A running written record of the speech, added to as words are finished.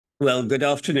Well, good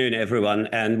afternoon, everyone,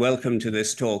 and welcome to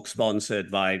this talk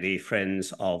sponsored by the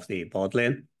Friends of the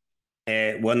Bodleian.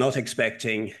 We're not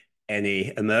expecting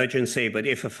any emergency, but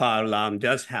if a fire alarm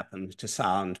does happen to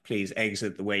sound, please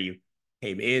exit the way you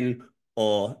came in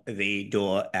or the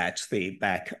door at the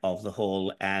back of the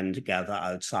hall and gather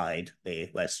outside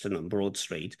the Western and Broad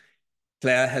Street.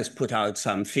 Claire has put out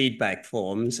some feedback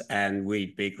forms, and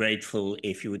we'd be grateful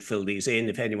if you would fill these in.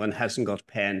 If anyone hasn't got a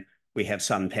pen, we have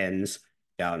some pens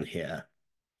down here.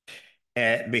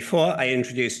 Before I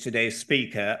introduce today's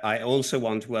speaker, I also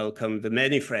want to welcome the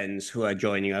many friends who are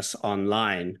joining us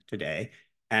online today.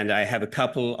 And I have a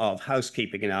couple of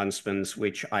housekeeping announcements,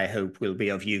 which I hope will be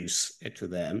of use to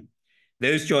them.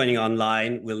 Those joining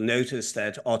online will notice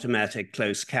that automatic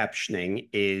closed captioning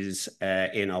is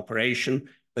in operation,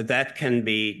 but that can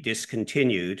be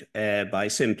discontinued by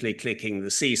simply clicking the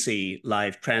CC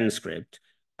live transcript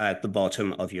at the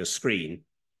bottom of your screen.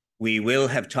 We will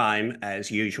have time,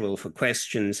 as usual, for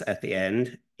questions at the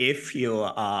end. If you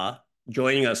are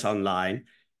joining us online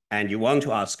and you want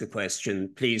to ask a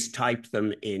question, please type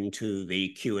them into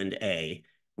the Q&A,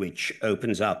 which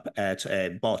opens up at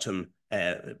a bottom,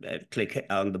 click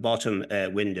on the bottom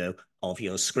window of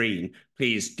your screen.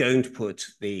 Please don't put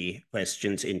the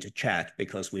questions into chat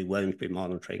because we won't be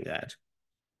monitoring that.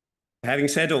 Having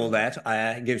said all that,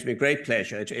 it gives me great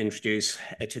pleasure to introduce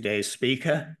today's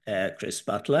speaker, Kris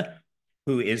Butler,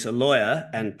 who is a lawyer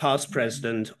and past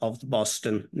president of the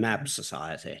Boston Map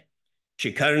Society.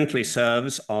 She currently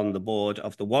serves on the board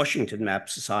of the Washington Map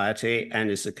Society and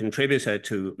is a contributor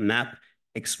to Map: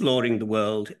 Exploring the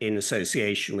World in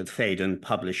association with Phaidon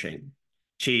Publishing.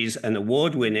 She's an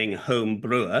award-winning home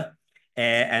brewer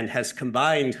and has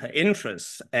combined her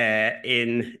interests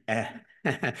in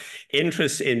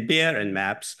beer and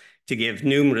maps to give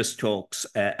numerous talks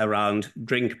around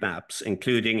drink maps,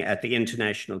 including at the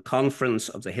International Conference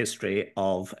of the History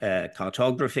of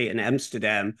Cartography in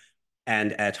Amsterdam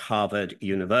and at Harvard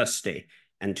University.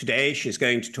 And today she's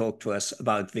going to talk to us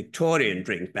about Victorian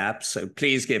drink maps. So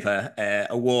please give her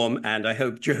a warm and I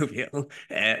hope jovial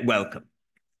welcome.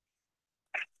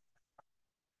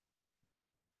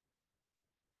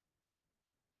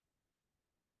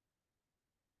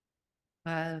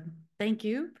 Thank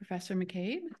you, Professor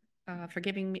McCabe, for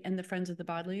giving me, and the Friends of the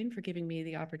Bodleian, for giving me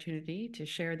the opportunity to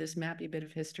share this mappy bit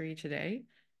of history today,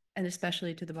 and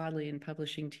especially to the Bodleian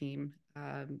publishing team,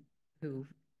 who,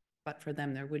 but for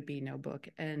them, there would be no book,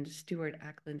 and Stuart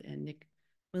Ackland and Nick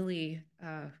Willie,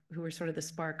 who were sort of the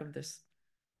spark of this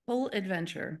whole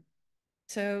adventure.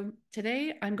 So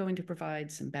today I'm going to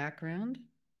provide some background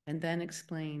and then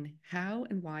explain how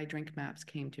and why drink maps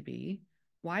came to be,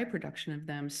 why production of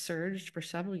them surged for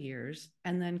several years,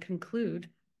 and then conclude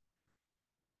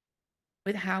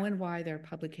with how and why their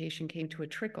publication came to a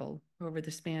trickle over the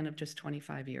span of just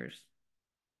 25 years.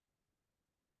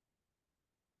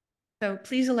 So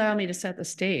please allow me to set the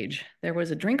stage. There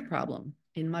was a drink problem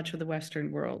in much of the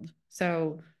Western world.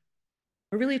 So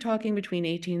we're really talking between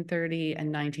 1830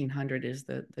 and 1900 is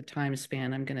the time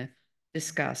span I'm going to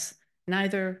discuss.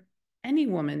 Neither any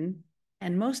woman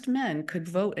and most men could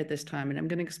vote at this time, and I'm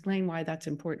going to explain why that's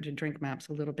important to drink maps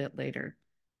a little bit later.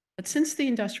 But since the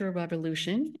Industrial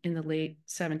Revolution in the late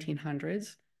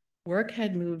 1700s, work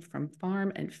had moved from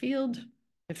farm and field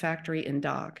to factory and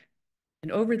dock.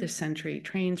 And over the century,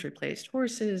 trains replaced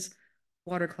horses,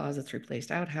 water closets replaced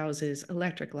outhouses,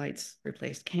 electric lights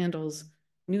replaced candles,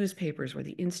 newspapers were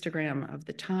the Instagram of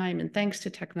the time, and thanks to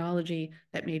technology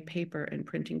that made paper and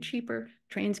printing cheaper,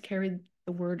 trains carried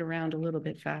the word around a little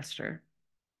bit faster.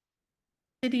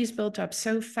 Cities built up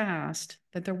so fast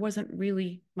that there wasn't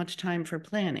really much time for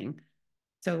planning.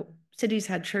 So cities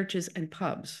had churches and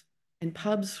pubs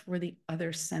were the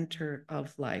other center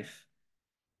of life.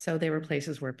 So they were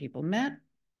places where people met.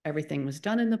 Everything was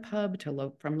done in the pub,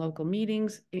 from local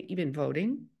meetings, even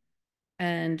voting.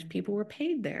 And people were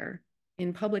paid there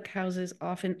in public houses,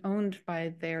 often owned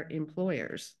by their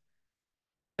employers.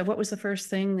 So what was the first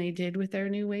thing they did with their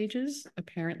new wages?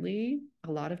 Apparently,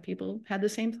 a lot of people had the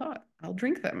same thought: I'll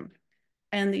drink them.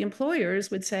 And the employers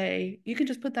would say, you can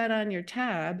just put that on your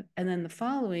tab, and then the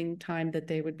following time that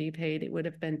they would be paid, it would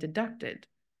have been deducted.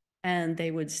 And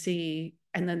they would see,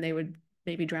 and then they would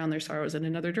maybe drown their sorrows in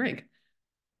another drink.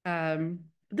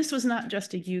 This was not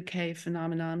just a UK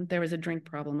phenomenon. There was a drink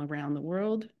problem around the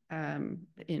world,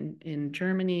 in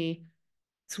Germany,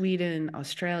 Sweden,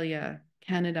 Australia,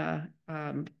 Canada,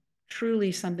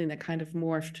 truly something that kind of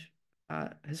morphed,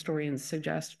 historians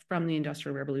suggest, from the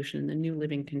Industrial Revolution and the new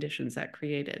living conditions that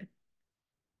created.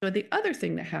 So the other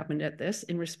thing that happened at this,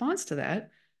 in response to that,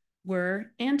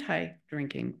 were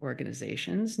anti-drinking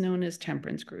organizations known as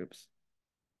temperance groups.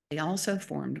 They also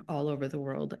formed all over the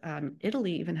world.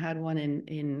 Italy even had one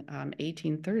in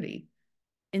 1830.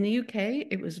 In the UK,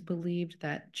 it was believed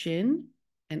that gin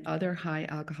and other high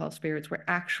alcohol spirits were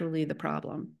actually the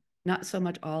problem, not so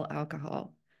much all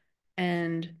alcohol.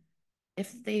 And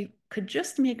if they could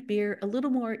just make beer a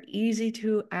little more easy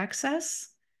to access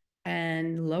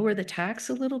and lower the tax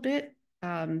a little bit,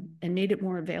 and made it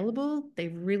more available, they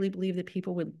really believed that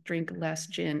people would drink less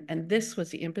gin. And this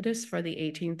was the impetus for the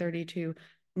 1832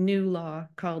 new law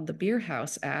called the Beer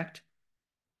House Act.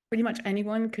 Pretty much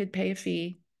anyone could pay a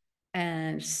fee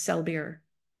and sell beer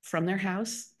from their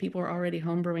house. People were already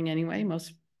home brewing anyway.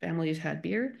 Most families had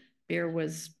beer. Beer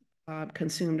was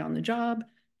consumed on the job.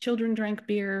 Children drank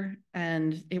beer,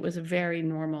 and it was a very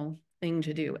normal thing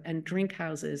to do. And drink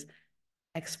houses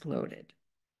exploded.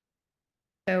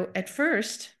 So at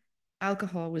first,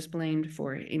 alcohol was blamed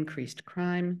for increased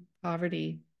crime,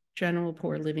 poverty, general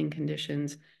poor living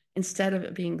conditions, instead of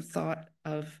it being thought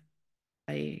of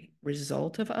a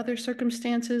result of other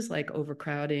circumstances like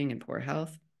overcrowding and poor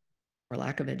health or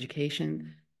lack of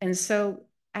education. And so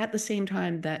at the same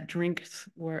time that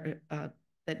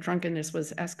that drunkenness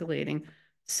was escalating,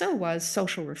 so was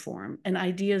social reform and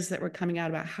ideas that were coming out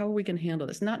about how are we going to handle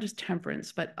this, not just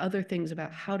temperance, but other things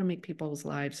about how to make people's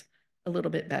lives a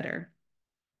little bit better.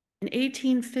 In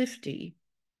 1850,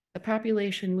 the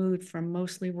population moved from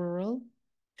mostly rural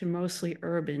to mostly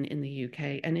urban in the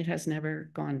UK, and it has never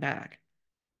gone back.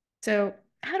 So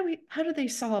how do they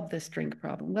solve this drink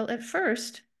problem? Well, at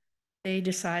first, they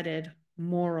decided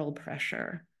moral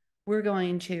pressure. We're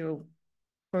going to,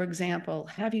 for example,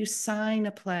 have you sign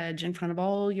a pledge in front of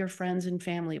all your friends and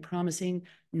family promising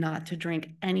not to drink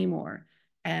anymore.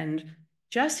 And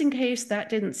just in case that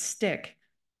didn't stick,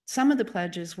 some of the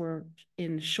pledges were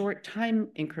in short time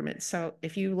increments. So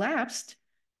if you lapsed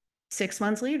 6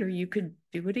 months later, you could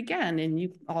do it again and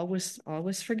you always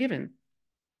forgiven.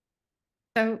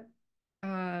 So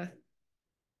uh,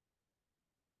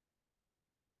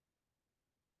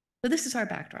 so this is our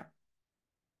backdrop.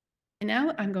 And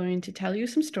now I'm going to tell you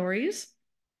some stories,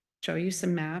 show you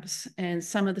some maps, and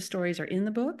some of the stories are in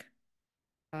the book.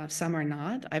 Some are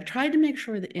not. I've tried to make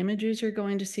sure the images you're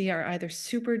going to see are either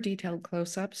super detailed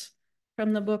close-ups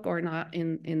from the book or not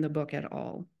in the book at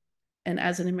all. And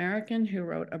as an American who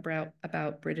wrote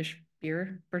about British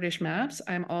beer, British maps,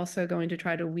 I'm also going to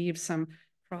try to weave some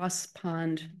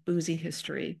cross-pond boozy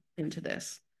history into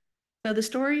this. So the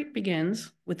story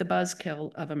begins with the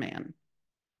buzzkill of a man.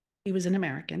 He was an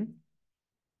American.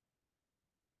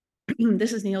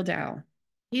 This is Neil Dow.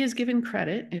 He is given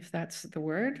credit, if that's the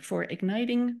word, for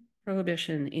igniting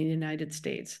prohibition in the United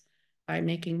States by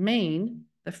making Maine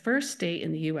the first state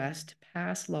in the US to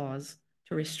pass laws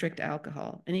to restrict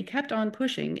alcohol. And he kept on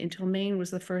pushing until Maine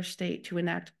was the first state to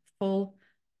enact full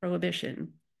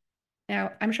prohibition.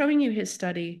 Now, I'm showing you his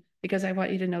study because I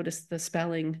want you to notice the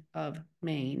spelling of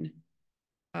Maine.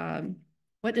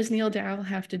 What does Neil Dow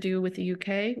have to do with the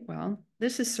UK? Well,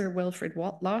 this is Sir Wilfrid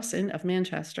Lawson of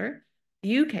Manchester,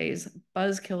 the UK's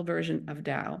buzzkill version of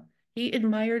Dow. He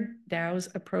admired Dow's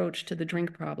approach to the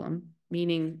drink problem,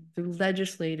 meaning through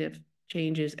legislative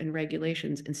changes and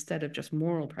regulations instead of just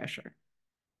moral pressure.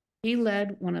 He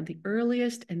led one of the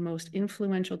earliest and most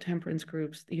influential temperance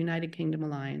groups, the United Kingdom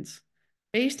Alliance.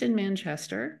 Based in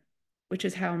Manchester, which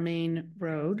is how Maine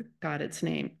Road got its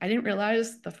name. I didn't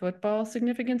realize the football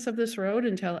significance of this road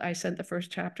until I sent the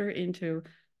first chapter into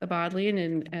the Bodleian,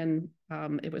 and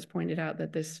it was pointed out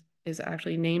that this is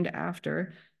actually named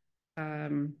after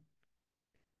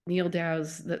Neil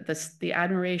Dow's, the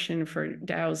admiration for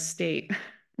Dow's state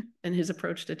and his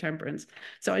approach to temperance.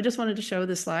 So I just wanted to show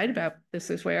this slide about this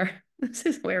is where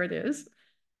it is.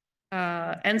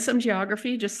 And some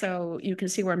geography, just so you can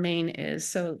see where Maine is.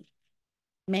 So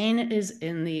Maine is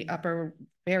in the upper,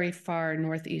 very far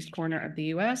northeast corner of the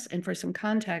US. And for some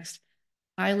context,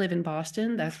 I live in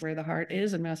Boston. That's where the heart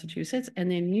is in Massachusetts. And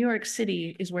then New York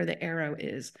City is where the arrow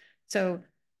is. So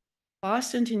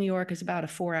Boston to New York is about a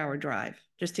 4-hour drive,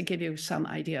 just to give you some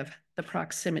idea of the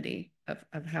proximity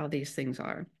of how these things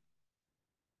are.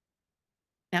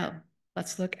 Now,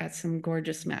 let's look at some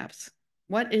gorgeous maps.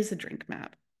 What is a drink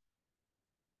map?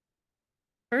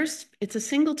 First, it's a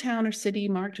single town or city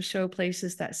marked to show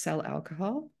places that sell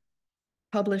alcohol,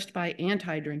 published by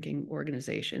anti-drinking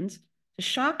organizations, to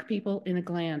shock people in a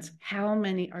glance how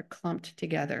many are clumped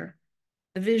together.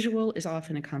 The visual is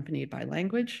often accompanied by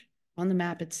language on the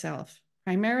map itself,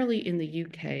 primarily in the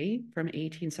UK from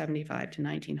 1875 to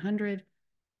 1900,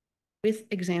 with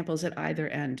examples at either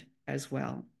end as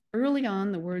well. Early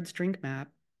on, the words drink map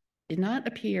did not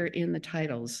appear in the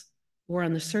titles or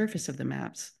on the surface of the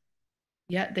maps,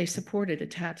 yet they supported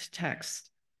attached text.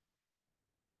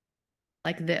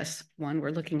 like this one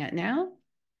we're looking at now.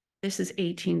 This is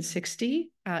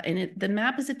 1860, and the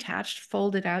map is attached,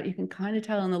 folded out. You can kind of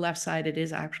tell on the left side it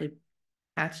is actually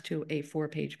attached to a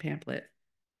 4-page pamphlet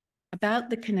about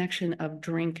the connection of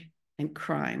drink and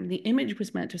crime. The image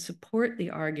was meant to support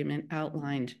the argument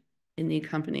outlined in the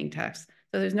accompanying text.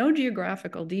 So there's no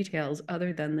geographical details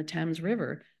other than the Thames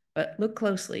River, but look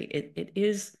closely.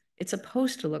 It's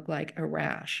supposed to look like a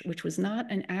rash, which was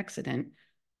not an accident.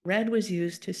 Red was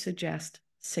used to suggest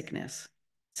sickness.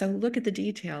 So look at the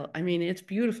detail. I mean, it's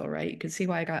beautiful, right? You can see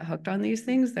why I got hooked on these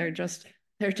things. They're just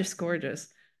gorgeous.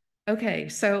 Okay,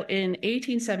 so in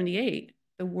 1878,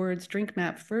 the words drink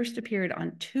map first appeared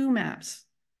on 2 maps.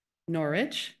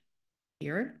 Norwich,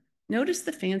 here. Notice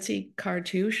the fancy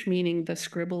cartouche, meaning the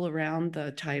scribble around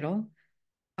the title,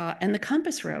 and the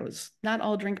compass rose. Not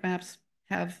all drink maps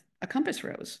have a compass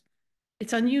rose.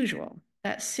 It's unusual.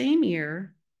 That same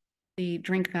year, the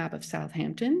drink map of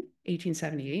Southampton,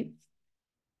 1878.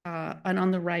 And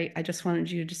on the right, I just wanted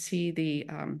you to see the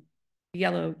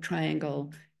yellow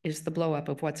triangle is the blow up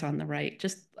of what's on the right.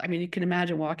 Just, I mean, you can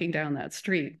imagine walking down that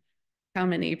street, how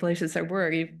many places there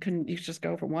were. You just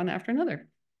go from one after another.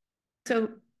 So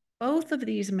both of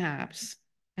these maps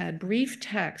had brief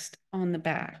text on the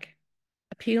back,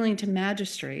 appealing to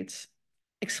magistrates,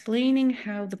 explaining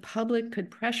how the public could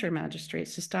pressure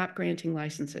magistrates to stop granting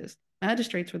licenses.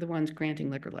 Magistrates were the ones granting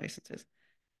liquor licenses.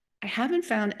 I haven't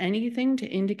found anything to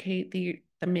indicate the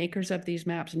makers of these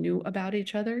maps knew about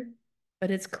each other,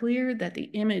 but it's clear that the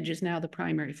image is now the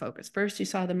primary focus. First, you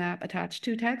saw the map attached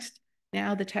to text.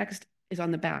 Now the text is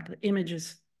on the back. The image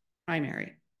is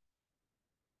primary.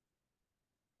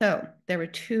 So there were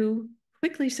 2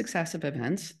 quickly successive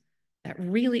events that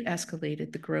really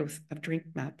escalated the growth of drink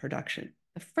map production.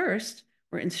 The first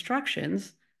were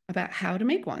instructions about how to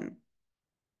make one.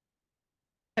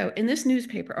 So in this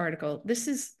newspaper article,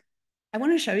 I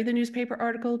want to show you the newspaper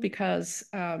article because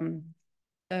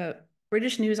the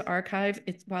British News Archive,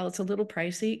 while it's a little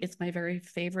pricey, it's my very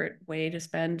favorite way to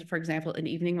spend, for example, an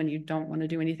evening when you don't want to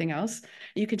do anything else.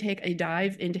 You can take a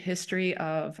dive into history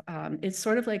of, it's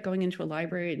sort of like going into a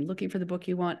library and looking for the book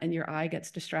you want and your eye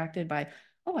gets distracted by,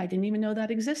 oh, I didn't even know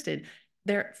that existed.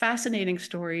 They're fascinating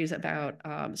stories about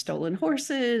stolen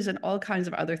horses and all kinds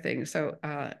of other things. So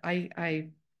I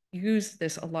use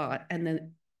this a lot. And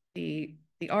then the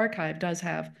archive does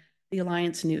have the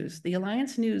Alliance News. The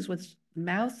Alliance News was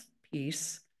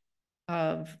mouthpiece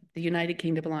of the United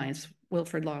Kingdom Alliance,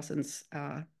 Wilfrid Lawson's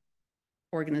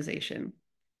organization.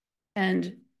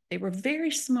 And they were very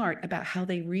smart about how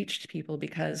they reached people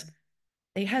because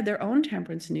they had their own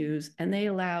temperance news and they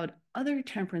allowed other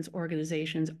temperance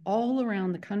organizations all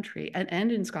around the country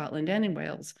and in Scotland and in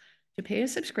Wales to pay a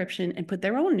subscription and put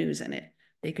their own news in it.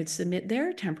 They could submit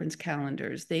their temperance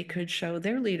calendars. They could show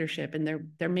their leadership and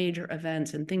their major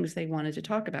events and things they wanted to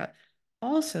talk about.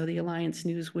 Also, the Alliance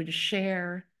News would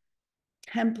share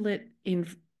template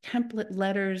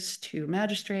letters to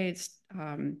magistrates,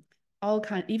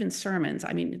 even sermons.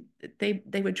 I mean,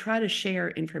 they would try to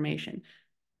share information.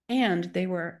 And there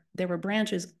were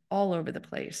branches all over the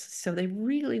place. So they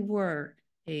really were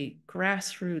a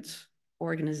grassroots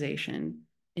organization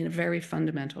in a very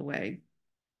fundamental way.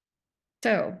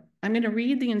 So I'm going to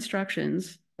read the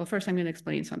instructions. Well, first I'm going to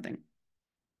explain something.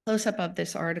 Close-up of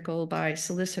this article by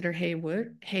Solicitor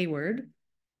Hayward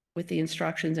with the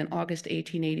instructions in August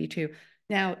 1882.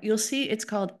 Now, you'll see it's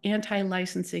called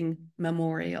Anti-Licensing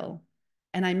Memorial.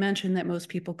 And I mentioned that most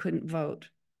people couldn't vote.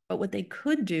 But what they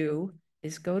could do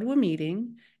is go to a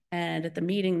meeting, and at the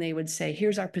meeting they would say,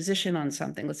 here's our position on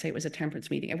something. Let's say it was a temperance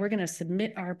meeting, and we're going to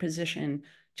submit our position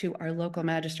to our local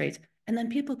magistrates. And then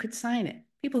people could sign it.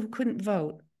 People who couldn't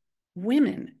vote,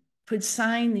 women could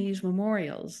sign these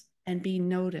memorials and be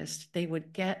noticed. They would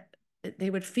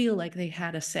feel like they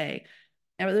had a say.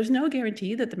 Now, there's no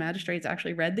guarantee that the magistrates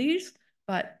actually read these,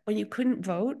 but when you couldn't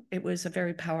vote, it was a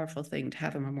very powerful thing to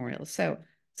have a memorial. So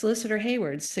Solicitor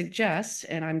Hayward suggests,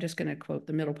 and I'm just going to quote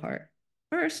the middle part.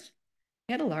 First,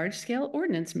 get a large-scale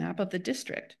ordnance map of the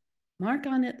district. Mark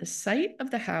on it the site of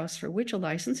the house for which a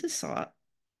license is sought,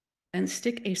 and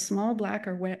stick a small black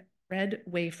or red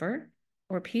wafer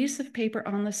or piece of paper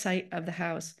on the site of the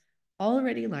house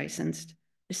already licensed,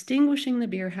 distinguishing the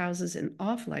beer houses and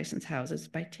off-license houses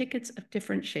by tickets of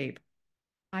different shape.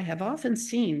 I have often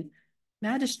seen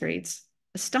magistrates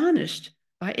astonished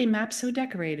by a map so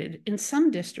decorated. In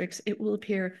some districts, it will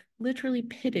appear literally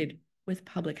pitted with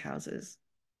public houses.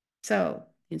 So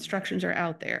the instructions are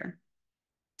out there.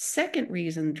 Second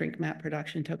reason drink map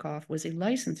production took off was a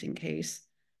licensing case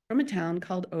from a town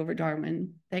called Overdarwin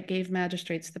that gave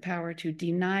magistrates the power to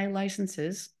deny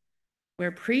licenses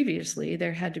where previously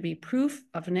there had to be proof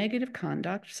of negative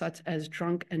conduct, such as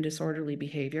drunk and disorderly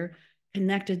behavior,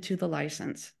 connected to the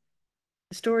license.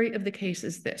 The story of the case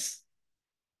is this.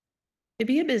 To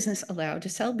be a business allowed to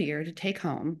sell beer to take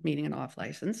home, meaning an off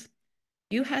license,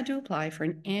 you had to apply for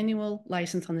an annual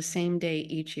license on the same day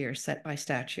each year set by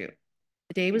statute.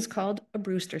 The day was called a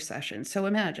Brewster session. So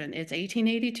imagine it's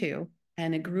 1882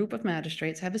 and a group of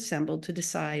magistrates have assembled to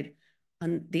decide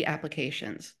on the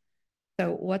applications.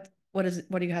 So what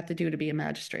do you have to do to be a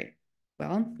magistrate?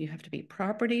 Well, you have to be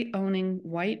property owning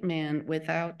white man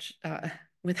without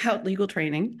legal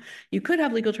training. You could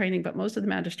have legal training, but most of the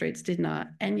magistrates did not.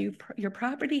 And your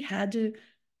property had to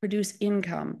produce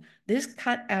income. This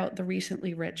cut out the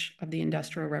recently rich of the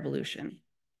Industrial Revolution.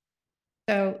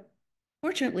 So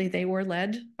fortunately, they were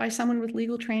led by someone with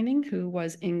legal training who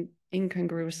was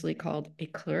incongruously called a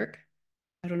clerk.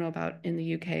 I don't know about in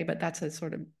the UK, but that's a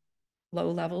sort of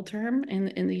low-level term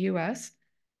in the US.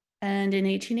 And in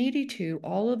 1882,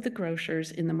 all of the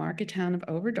grocers in the market town of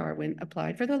Over Darwin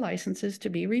applied for their licenses to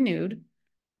be renewed.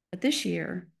 But this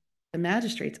year, the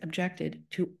magistrates objected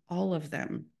to all of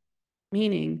them,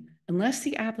 meaning unless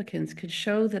the applicants could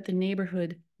show that the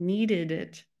neighborhood needed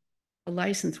it, a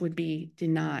license would be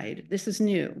denied. This is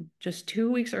new. Just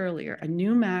 2 weeks earlier, a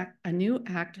new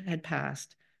act had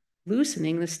passed,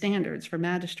 loosening the standards for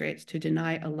magistrates to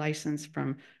deny a license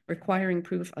from requiring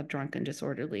proof of drunken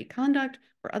disorderly conduct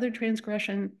or other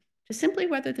transgression to simply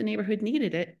whether the neighborhood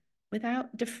needed it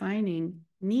without defining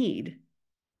need.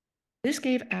 This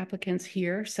gave applicants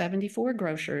here, 74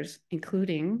 grocers,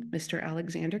 including Mr.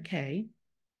 Alexander K.,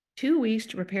 2 weeks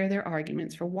to prepare their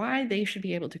arguments for why they should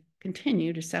be able to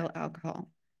continue to sell alcohol.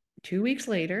 2 weeks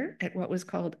later, at what was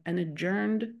called an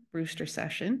adjourned Brewster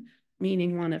session,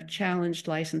 meaning one of challenged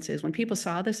licenses, when people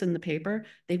saw this in the paper,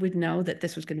 they would know that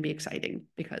this was going to be exciting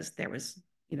because there was,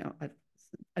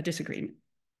 a disagreement.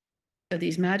 So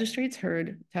these magistrates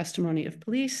heard testimony of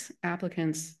police,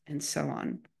 applicants, and so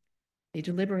on. They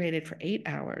deliberated for 8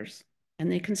 hours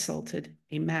and they consulted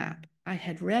a map. I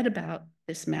had read about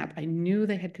this map. I knew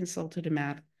they had consulted a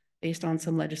map based on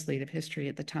some legislative history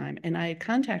at the time. And I had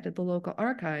contacted the local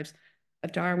archives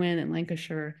of Darwin and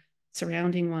Lancashire,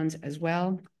 surrounding ones as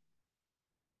well.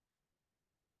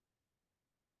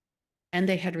 And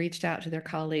they had reached out to their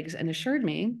colleagues and assured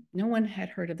me no one had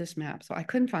heard of this map, so I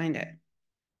couldn't find it.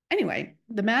 Anyway,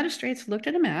 the magistrates looked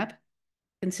at a map,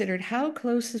 considered how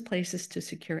close the places to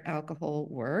secure alcohol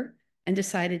were, and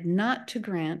decided not to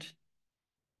grant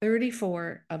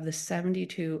 34 of the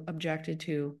 72 objected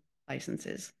to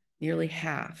licenses, nearly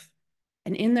half.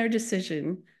 And in their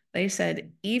decision, they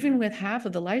said, even with half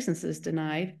of the licenses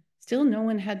denied, still no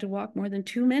one had to walk more than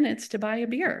 2 minutes to buy a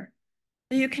beer.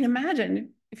 So you can imagine,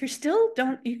 if you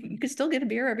could still get a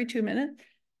beer every 2 minutes,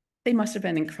 they must have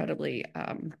been incredibly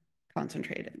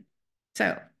concentrated. So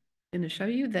I'm going to show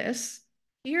you this.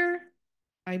 Here,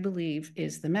 I believe,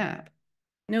 is the map.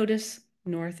 Notice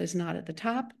north is not at the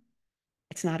top.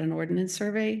 It's not an ordnance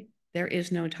survey. There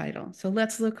is no title. So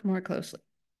let's look more closely.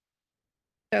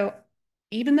 So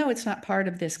even though it's not part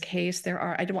of this case,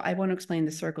 I want to explain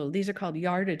the circle. These are called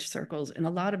yardage circles, and a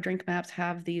lot of drink maps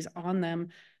have these on them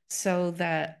so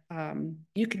that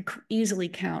you can easily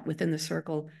count within the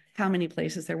circle how many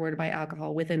places there were to buy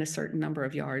alcohol within a certain number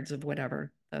of yards of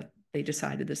whatever they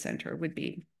decided the center would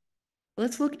be.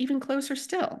 Let's look even closer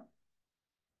still.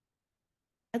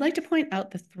 I'd like to point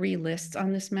out the 3 lists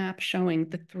on this map showing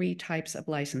the 3 types of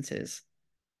licenses: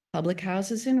 public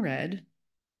houses in red,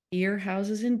 beer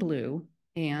houses in blue,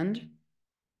 and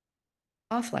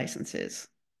off licenses.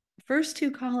 The first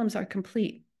 2 columns are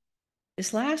complete.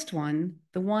 This last one,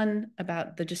 the one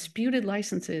about the disputed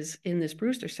licenses in this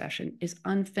Brewster session, is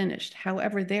unfinished.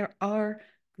 However, there are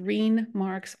green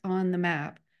marks on the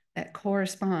map that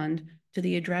correspond to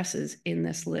the addresses in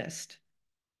this list.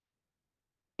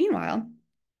 Meanwhile,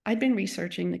 I'd been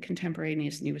researching the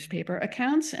contemporaneous newspaper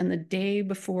accounts, and the day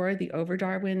before the Over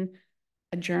Darwin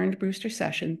adjourned Brewster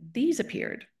session, these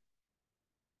appeared.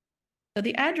 So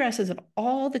the addresses of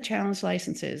all the challenged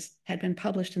licenses had been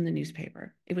published in the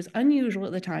newspaper. It was unusual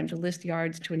at the time to list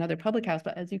yards to another public house,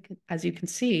 but as you can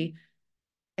see,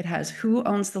 it has who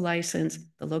owns the license,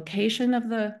 the location of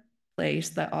the place,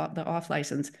 the off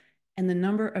license, and the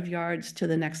number of yards to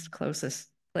the next closest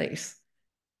place.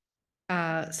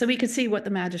 So we could see what the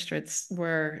magistrates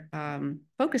were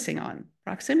focusing on: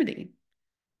 proximity.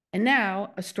 And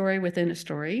now, a story within a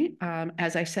story.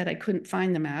 As I said, I couldn't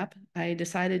find the map. I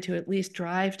decided to at least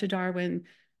drive to Darwin.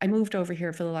 I moved over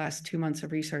here for the last 2 months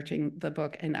of researching the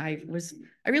book, and I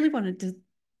really wanted to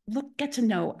get to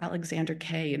know Alexander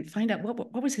K. and find out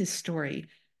what was his story.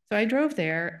 So I drove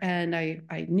there and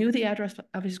I knew the address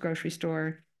of his grocery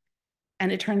store. And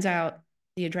it turns out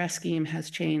the address scheme has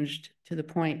changed to the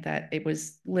point that it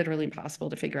was literally impossible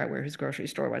to figure out where his grocery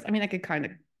store was. I mean, I could kind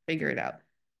of figure it out,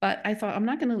 but I thought I'm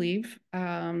not going to leave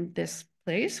this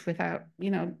place without,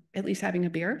 at least having a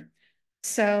beer.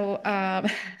 So,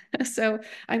 so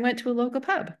I went to a local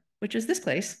pub, which is this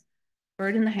place,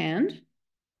 Bird in the Hand,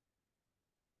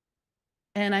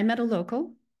 and I met a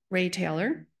local, Ray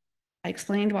Taylor. I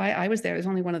explained why I was there. There's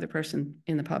only one other person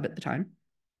in the pub at the time.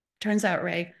 Turns out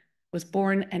Ray was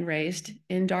born and raised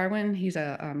in Darwin. He's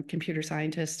a computer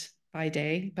scientist by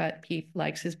day, but he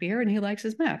likes his beer and he likes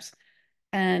his maps.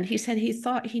 And he said he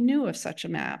thought he knew of such a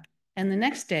map. And the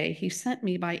next day, he sent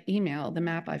me by email the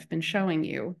map I've been showing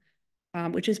you,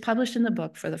 which is published in the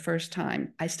book for the first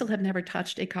time. I still have never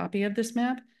touched a copy of this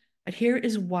map, but here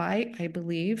is why I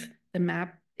believe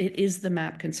it is the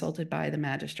map consulted by the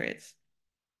magistrates.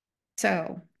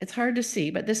 So it's hard to see,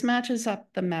 but this matches up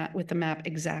the map with the map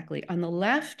exactly. On the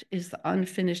left is the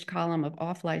unfinished column of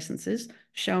off licenses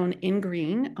shown in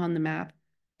green on the map.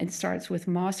 It starts with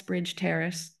Moss Bridge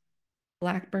Terrace,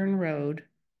 Blackburn Road.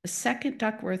 The second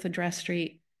Duckworth address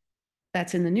street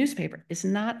that's in the newspaper is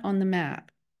not on the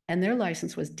map, and their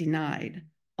license was denied.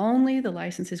 Only the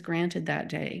licenses granted that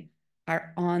day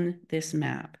are on this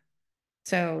map.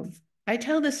 So I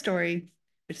tell this story,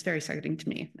 which is very exciting to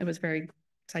me. It was a very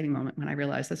exciting moment when I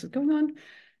realized this was going on.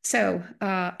 So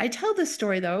I tell this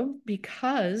story, though,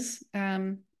 because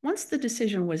once the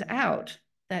decision was out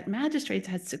that magistrates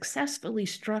had successfully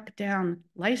struck down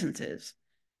licenses,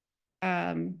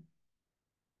 it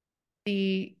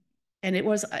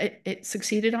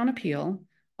succeeded on appeal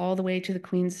all the way to the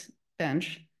Queen's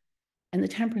bench, and the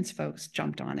temperance folks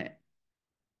jumped on it.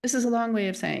 This is a long way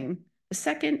of saying the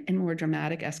second and more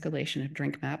dramatic escalation of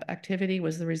drink map activity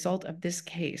was the result of this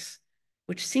case,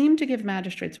 which seemed to give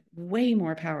magistrates way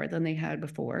more power than they had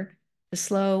before to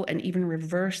slow and even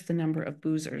reverse the number of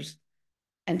boozers.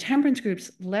 And temperance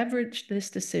groups leveraged this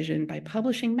decision by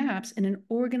publishing maps in an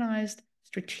organized,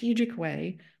 strategic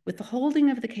way, with the holding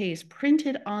of the case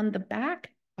printed on the back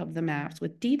of the maps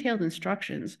with detailed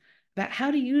instructions about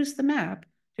how to use the map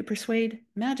to persuade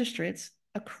magistrates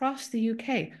across the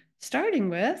UK, starting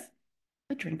with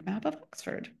the drink map of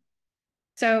Oxford.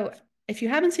 So if you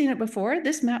haven't seen it before,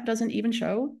 this map doesn't even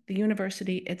show the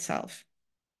university itself.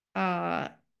 And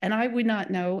I would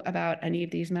not know about any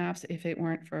of these maps if it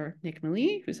weren't for Nick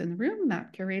Millie, who's in the room,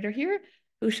 map curator here,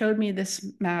 who showed me this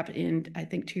map in, I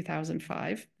think,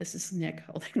 2005. This is Nick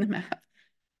holding the map.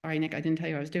 Sorry, Nick, I didn't tell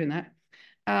you I was doing that.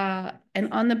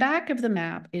 And on the back of the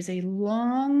map is a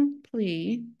long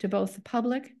plea to both the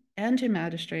public and to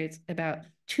magistrates about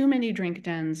too many drink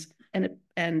dens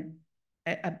and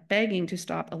a begging to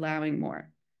stop allowing more.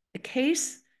 The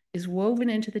case is woven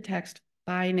into the text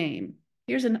by name.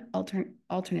 Here's an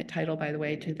alternate title, by the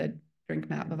way, to the drink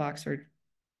map of Oxford,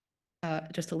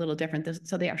 just a little different.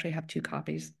 So they actually have two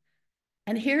copies.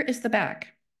 And here is the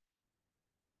back.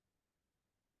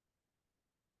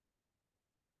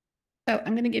 So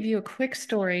I'm going to give you a quick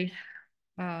story.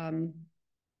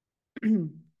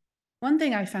 One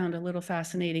thing I found a little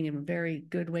fascinating and a very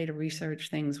good way to research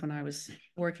things when I was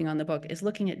working on the book is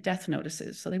looking at death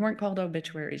notices. So they weren't called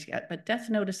obituaries yet, but death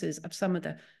notices of some of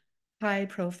the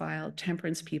high-profile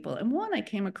temperance people. And one I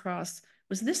came across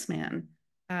was this man,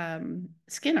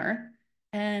 Skinner,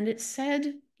 and it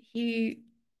said he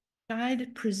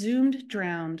died presumed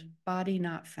drowned, body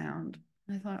not found.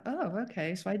 And I thought, oh,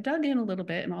 okay. So I dug in a little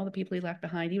bit and all the people he left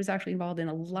behind. He was actually involved in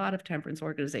a lot of temperance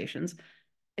organizations.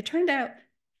 It turned out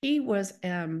he was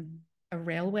a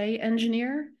railway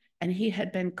engineer, and he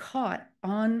had been caught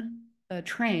on the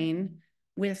train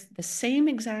with the same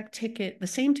exact ticket, the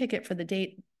same ticket for the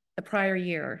date the prior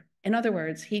year. In other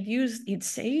words, he'd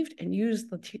saved and used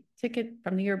the ticket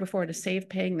from the year before to save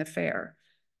paying the fare.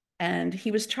 And he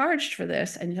was charged for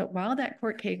this. And while that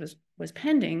court case was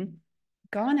pending,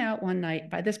 gone out one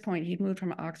night. By this point, he'd moved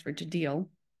from Oxford to Deal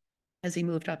as he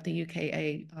moved up the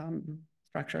UKA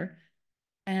structure.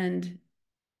 And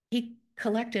he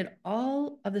collected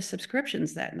all of the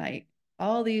subscriptions that night.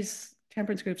 All these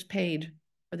temperance groups paid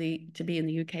to be in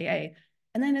the UKA.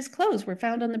 And then his clothes were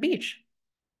found on the beach.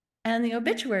 And the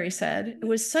obituary said, it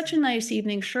was such a nice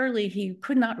evening, surely he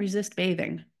could not resist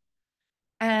bathing.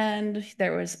 And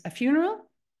there was a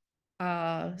funeral,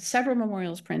 several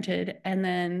memorials printed,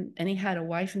 and he had a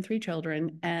wife and 3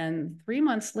 children. And 3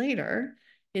 months later,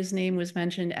 his name was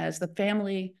mentioned as the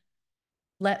family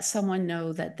let someone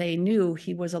know that they knew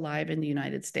he was alive in the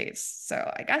United States.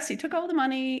 So I guess he took all the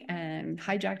money and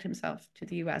hijacked himself to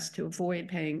the US to avoid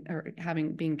paying or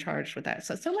being charged with that.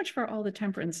 So much for all the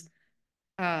temperance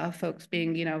folks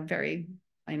being, very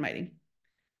plain mighty.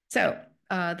 So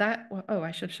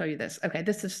I should show you this. Okay,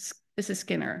 this is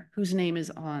Skinner, whose name is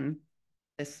on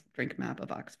this drink map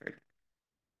of Oxford.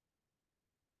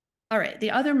 All right,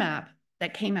 the other map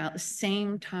that came out the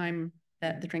same time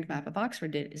that the drink map of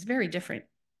Oxford did is very different.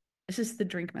 This is the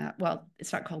drink map. Well,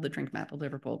 it's not called the drink map of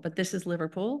Liverpool, but this is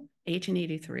Liverpool,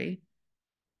 1883.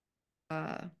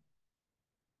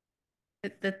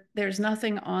 There's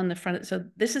nothing on the front. So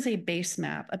this is a base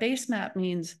map. A base map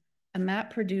means a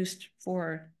map produced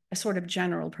for a sort of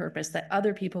general purpose that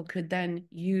other people could then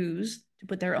use to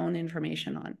put their own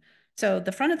information on. So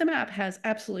the front of the map has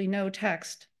absolutely no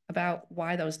text about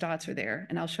why those dots are there.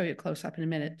 And I'll show you close up in a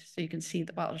minute so you can see,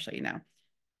 well, I'll show you now.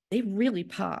 They really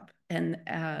pop, and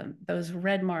those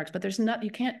red marks, but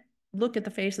you can't look at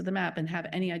the face of the map and have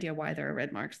any idea why there are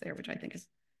red marks there, which I think is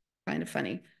kind of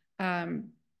funny.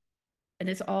 And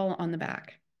it's all on the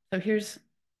back. So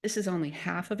this is only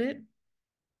half of it.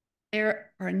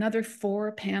 There are another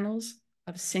 4 panels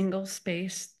of single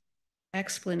space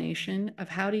explanation of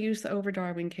how to use the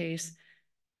over-Darwin case,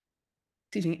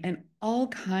 and all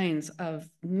kinds of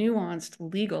nuanced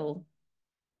legal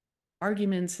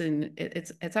arguments, and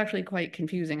it's actually quite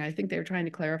confusing. I think they're trying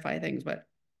to clarify things, but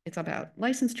it's about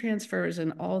license transfers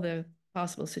and all the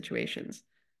possible situations.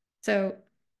 So,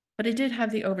 but it did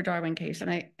have the over-Darwin case,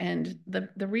 and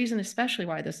the reason especially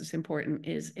why this is important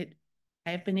is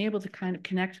I have been able to kind of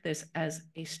connect this as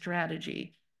a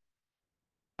strategy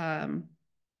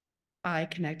by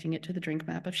connecting it to the drink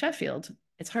map of Sheffield.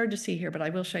 It's hard to see here, but I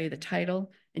will show you the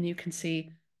title, and you can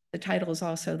see the title is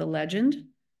also the legend.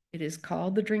 It is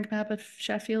called the drink map of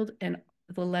Sheffield, and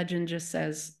the legend just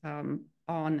says on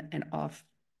and off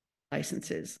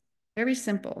licenses. Very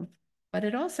simple, but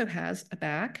it also has a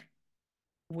back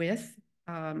with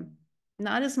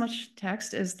not as much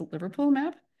text as the Liverpool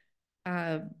map,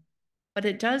 but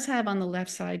it does have on the left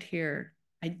side here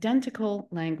identical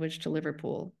language to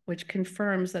Liverpool, which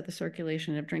confirms that the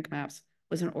circulation of drink maps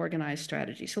was an organized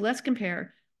strategy. So let's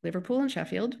compare Liverpool and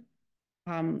Sheffield.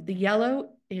 The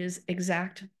yellow is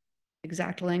exact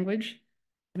language.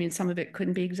 I mean, some of it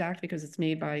couldn't be exact because it's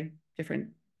made by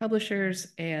different publishers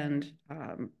and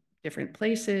different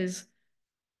places,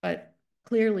 but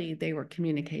clearly they were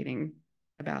communicating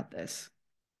about this.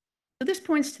 So this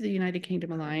points to the United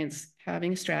Kingdom Alliance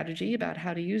having a strategy about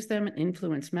how to use them and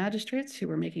influence magistrates who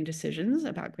were making decisions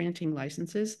about granting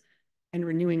licenses and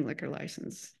renewing liquor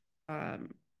license.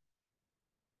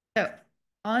 So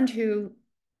on to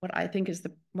what I think is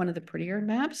one of the prettier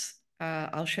maps.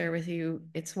 I'll share with you.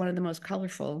 It's one of the most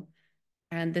colorful.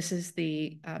 And this is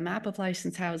the map of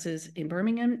licensed houses in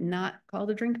Birmingham, not called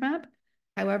a drink map.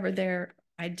 However,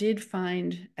 I did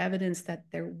find evidence that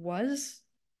there was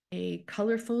a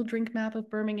colorful drink map of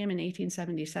Birmingham in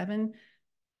 1877.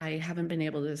 I haven't been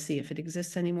able to see if it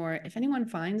exists anymore. If anyone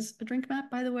finds a drink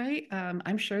map, by the way,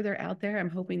 I'm sure they're out there. I'm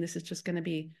hoping this is just going to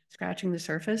be scratching the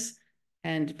surface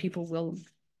and people will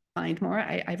find more.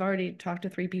 I've already talked to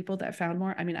 3 people that found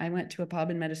more. I mean, I went to a pub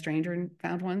and met a stranger and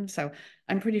found one. So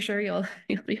I'm pretty sure you'll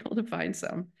be able to find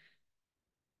some.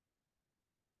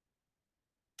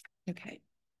 Okay,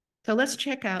 so let's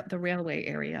check out the railway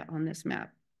area on this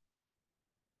map.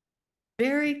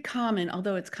 Very common,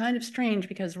 although it's kind of strange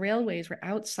because railways were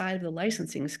outside of the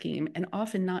licensing scheme and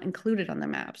often not included on the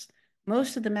maps.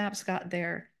 Most of the maps got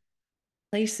their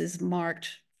places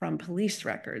marked from police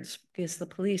records because the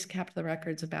police kept the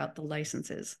records about the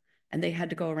licenses, and they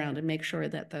had to go around and make sure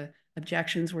that the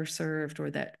objections were served or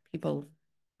that people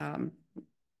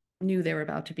knew they were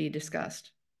about to be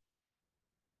discussed.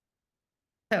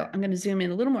 So I'm going to zoom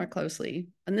in a little more closely,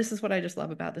 and this is what I just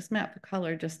love about this map. The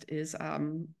color just is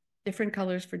different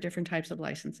colors for different types of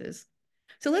licenses.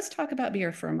 So let's talk about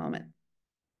beer for a moment.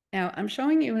 Now, I'm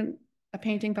showing you a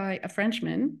painting by a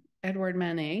Frenchman, Edouard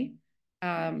Manet,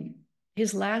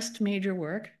 his last major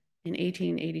work in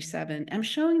 1887. I'm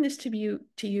showing this to you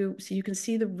so you can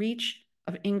see the reach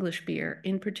of English beer,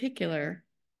 in particular,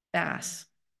 Bass.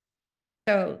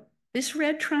 So this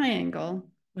red triangle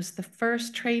was the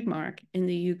first trademark in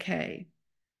the UK.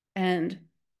 And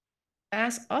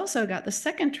Bass also got the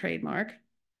second trademark,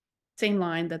 same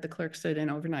line that the clerk stood in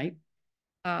overnight.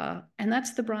 And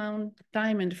that's the brown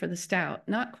diamond for the stout.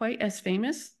 Not quite as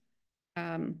famous,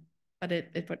 but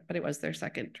it was their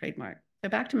second trademark. So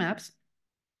back to maps.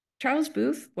 Charles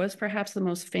Booth was perhaps the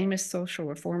most famous social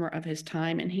reformer of his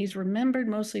time, and he's remembered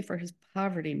mostly for his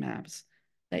poverty maps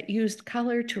that used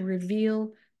color to reveal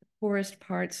the poorest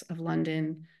parts of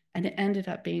London, and it ended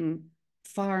up being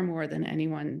far more than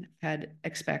anyone had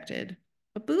expected.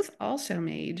 But Booth also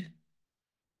made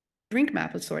drink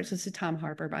map of sorts. This is Tom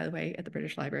Harper, by the way, at the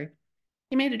British Library.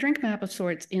 He made a drink map of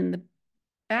sorts in the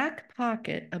back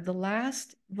pocket of the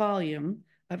last volume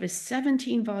of his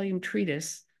 17-volume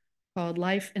treatise called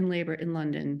Life and Labor in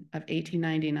London of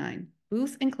 1899.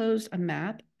 Booth enclosed a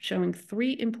map showing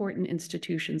 3 important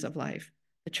institutions of life: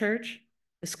 the church,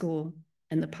 the school,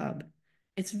 and the pub.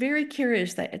 It's very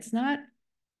curious that it's not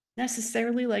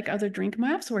necessarily like other drink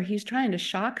maps where he's trying to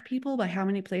shock people by how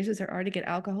many places there are to get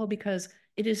alcohol, because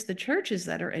it is the churches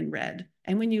that are in red.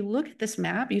 And when you look at this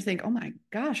map, you think, oh my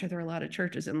gosh, are there a lot of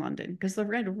churches in London? Because the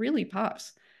red really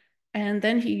pops. And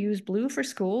then he used blue for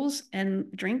schools, and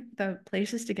the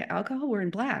places to get alcohol were in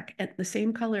black at the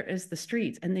same color as the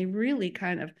streets. And they really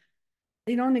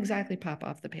they don't exactly pop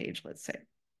off the page, let's say.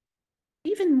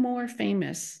 Even more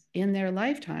famous in their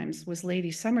lifetimes was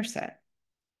Lady Somerset.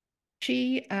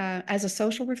 She, as a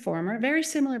social reformer, very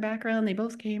similar background. They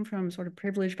both came from sort of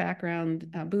privileged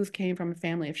background. Booth came from a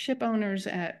family of ship owners,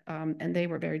 and they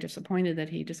were very disappointed that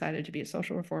he decided to be a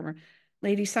social reformer.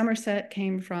 Lady Somerset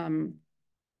came from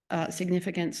a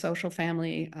significant social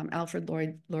family. Alfred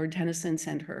Lord Tennyson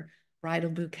sent her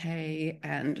bridal bouquet,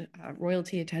 and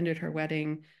royalty attended her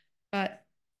wedding. But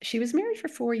she was married for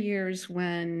 4 years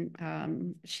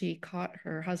when she caught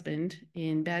her husband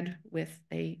in bed with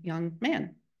a young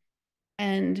man.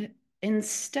 And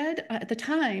instead, at the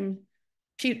time,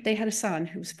 they had a son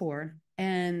who was 4.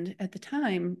 And at the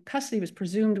time, custody was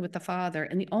presumed with the father.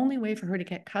 And the only way for her to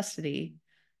get custody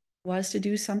was to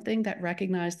do something that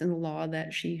recognized in the law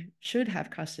that she should have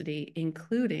custody,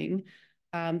 including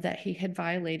that he had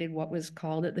violated what was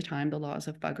called at the time the laws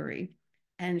of buggery.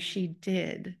 And she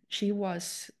did. She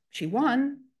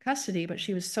won custody, but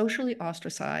she was socially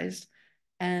ostracized.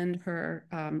 And her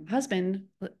husband,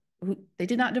 who they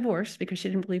did not divorce because she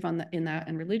didn't believe in that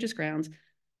and religious grounds,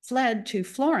 fled to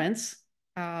Florence,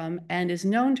 and is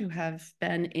known to have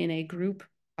been in a group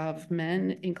of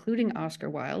men, including Oscar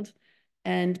Wilde.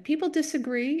 And people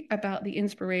disagree about the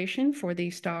inspiration for the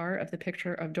star of the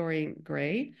picture of Dorian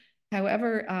Gray.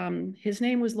 However, his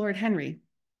name was Lord Henry.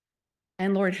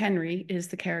 And Lord Henry is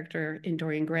the character in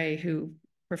Dorian Gray who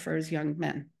prefers young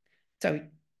men. So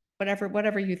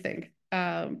whatever you think.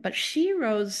 But she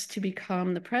rose to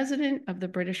become the president of the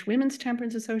British Women's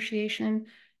Temperance Association.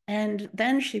 And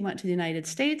then she went to the United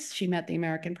States. She met the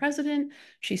American president.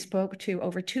 She spoke to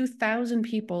over 2,000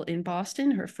 people in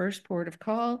Boston, her first port of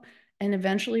call, and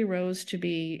eventually rose to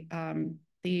be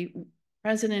the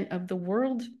president of the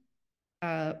World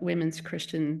Women's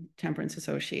Christian Temperance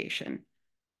Association.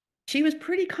 She was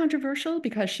pretty controversial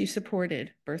because she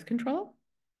supported birth control,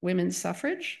 women's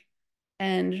suffrage,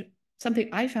 and something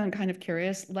I found kind of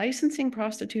curious, licensing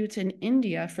prostitutes in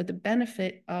India for the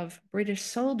benefit of British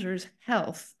soldiers'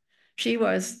 health. She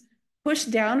was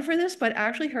pushed down for this, but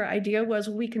actually her idea was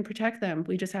we can protect them.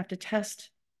 We just have to test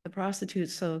the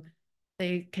prostitutes so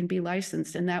they can be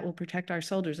licensed, and that will protect our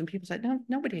soldiers. And people said, no,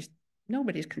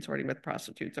 nobody's consorting with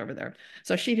prostitutes over there.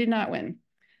 So she did not win.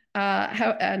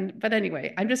 But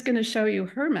anyway, I'm just going to show you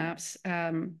her maps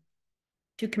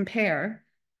to compare,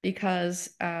 because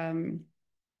the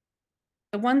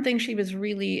one thing she was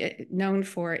really known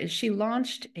for is she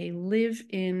launched a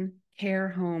live-in care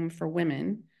home for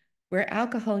women where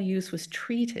alcohol use was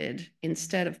treated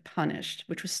instead of punished,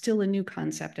 which was still a new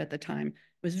concept at the time.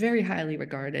 It was very highly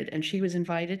regarded, and she was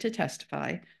invited to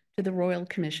testify to the Royal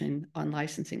Commission on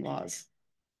Licensing Laws.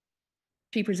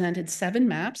 She presented 7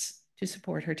 maps to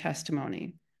support her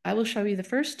testimony. I will show you the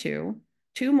first 2.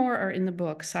 2 more are in the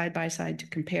book side by side to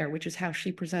compare, which is how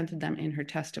she presented them in her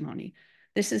testimony.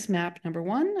 This is map number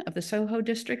 1 of the Soho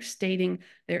district, stating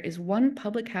there is 1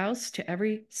 public house to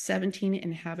every 17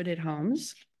 inhabited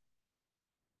homes.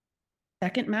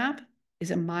 Second map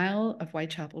is a mile of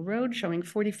Whitechapel Road, showing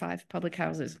 45 public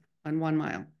houses on 1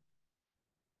 mile.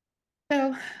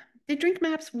 So did drink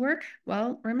maps work?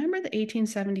 Well, remember the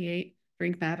 1878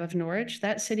 drink map of Norwich?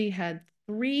 That city had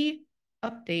 3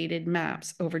 updated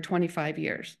maps over 25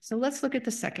 years. So let's look at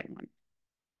the second one.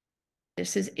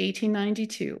 This is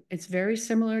 1892. It's very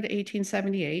similar to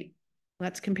 1878.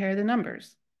 Let's compare the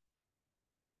numbers.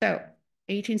 So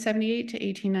 1878 to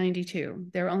 1892,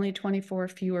 there are only 24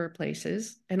 fewer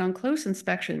places. And on close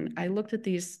inspection, I looked at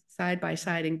these side by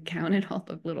side and counted all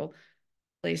the little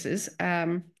places.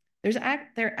 There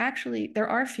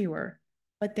are fewer,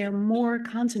 but they're more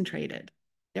concentrated.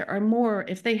 There are more.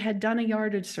 If they had done a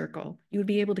yardage circle, you would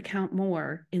be able to count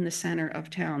more in the center of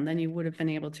town than you would have been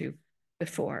able to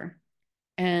before.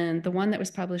 And the one that was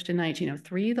published in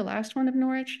 1903, the last one of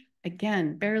Norwich,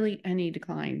 again, barely any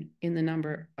decline in the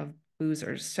number of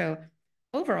boozers. So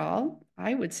overall,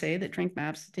 I would say that drink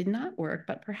maps did not work,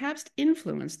 but perhaps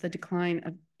influenced the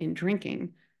decline in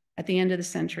drinking at the end of the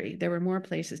century. There were more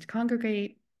places to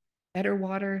congregate. better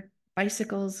water,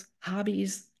 bicycles,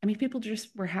 hobbies. I mean, people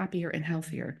just were happier and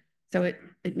healthier. So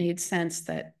it made sense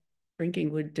that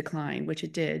drinking would decline, which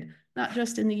it did, not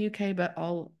just in the UK, but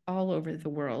all over the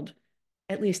world,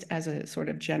 at least as a sort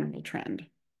of general trend.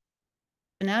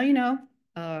 And now you know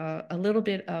a little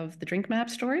bit of the drink map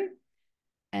story.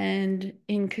 And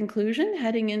in conclusion,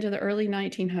 heading into the early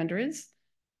 1900s,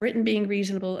 Britain being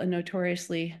reasonable and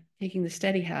notoriously taking the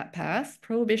steady path,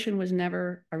 prohibition was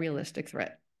never a realistic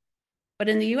threat. But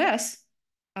in the US,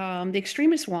 the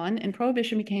extremists won, and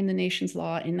prohibition became the nation's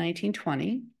law in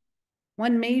 1920.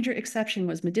 One major exception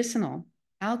was medicinal.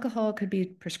 Alcohol could be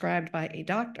prescribed by a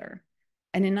doctor.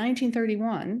 And in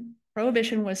 1931,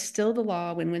 prohibition was still the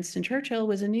law when Winston Churchill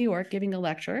was in New York giving a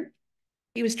lecture.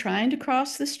 He was trying to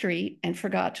cross the street and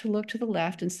forgot to look to the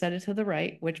left instead of to the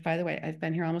right, which, by the way, I've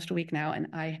been here almost a week now, and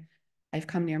I've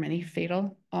come near many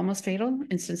fatal, almost fatal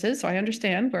instances, so I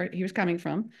understand where he was coming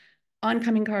from.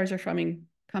 Oncoming cars are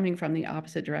coming from the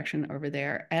opposite direction over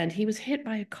there, and he was hit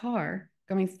by a car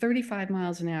going 35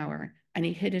 miles an hour, and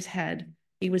he hit his head.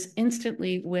 He was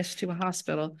instantly whisked to a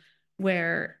hospital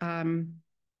where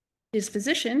his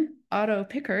physician, Otto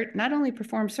Pickert, not only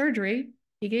performed surgery,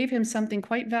 he gave him something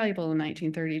quite valuable in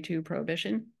 1932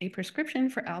 prohibition, a prescription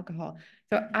for alcohol.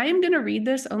 So I am going to read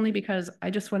this only because I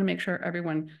just want to make sure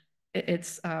everyone,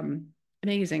 it's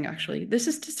amazing, actually. This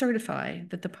is to certify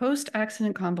that the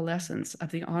post-accident convalescence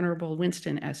of the Honorable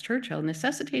Winston S. Churchill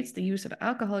necessitates the use of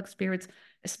alcoholic spirits,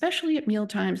 especially at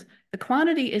mealtimes. The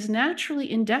quantity is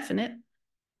naturally indefinite,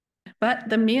 but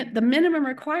the minimum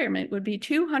requirement would be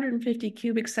 250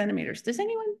 cubic centimeters. Does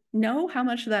anyone know how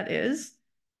much that is?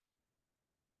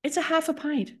 It's a half a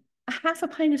pint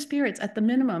of spirits at the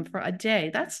minimum for a day.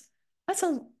 That's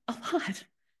a lot.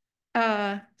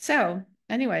 So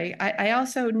anyway, I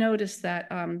also noticed that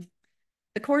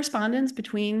the correspondence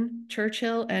between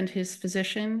Churchill and his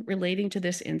physician relating to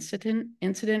this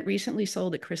incident recently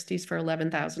sold at Christie's for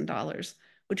 $11,000,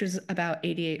 which is about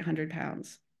 8,800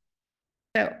 pounds.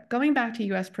 So going back to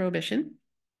US prohibition,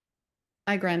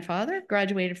 my grandfather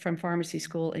graduated from pharmacy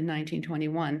school in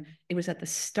 1921. It was at the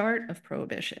start of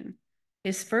prohibition.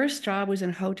 His first job was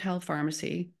in hotel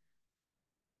pharmacy.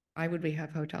 Why would we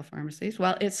have hotel pharmacies?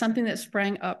 Well, it's something that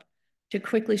sprang up to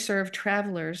quickly serve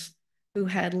travelers who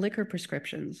had liquor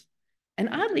prescriptions. And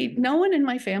oddly, no one in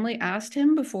my family asked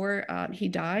him before he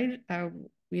died,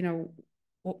 you know,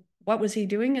 what was he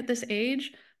doing at this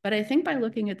age? But I think by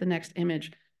looking at the next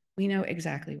image, we know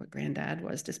exactly what Granddad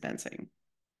was dispensing.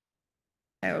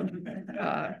 So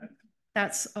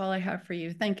that's all I have for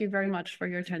you. Thank you very much for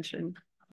your attention.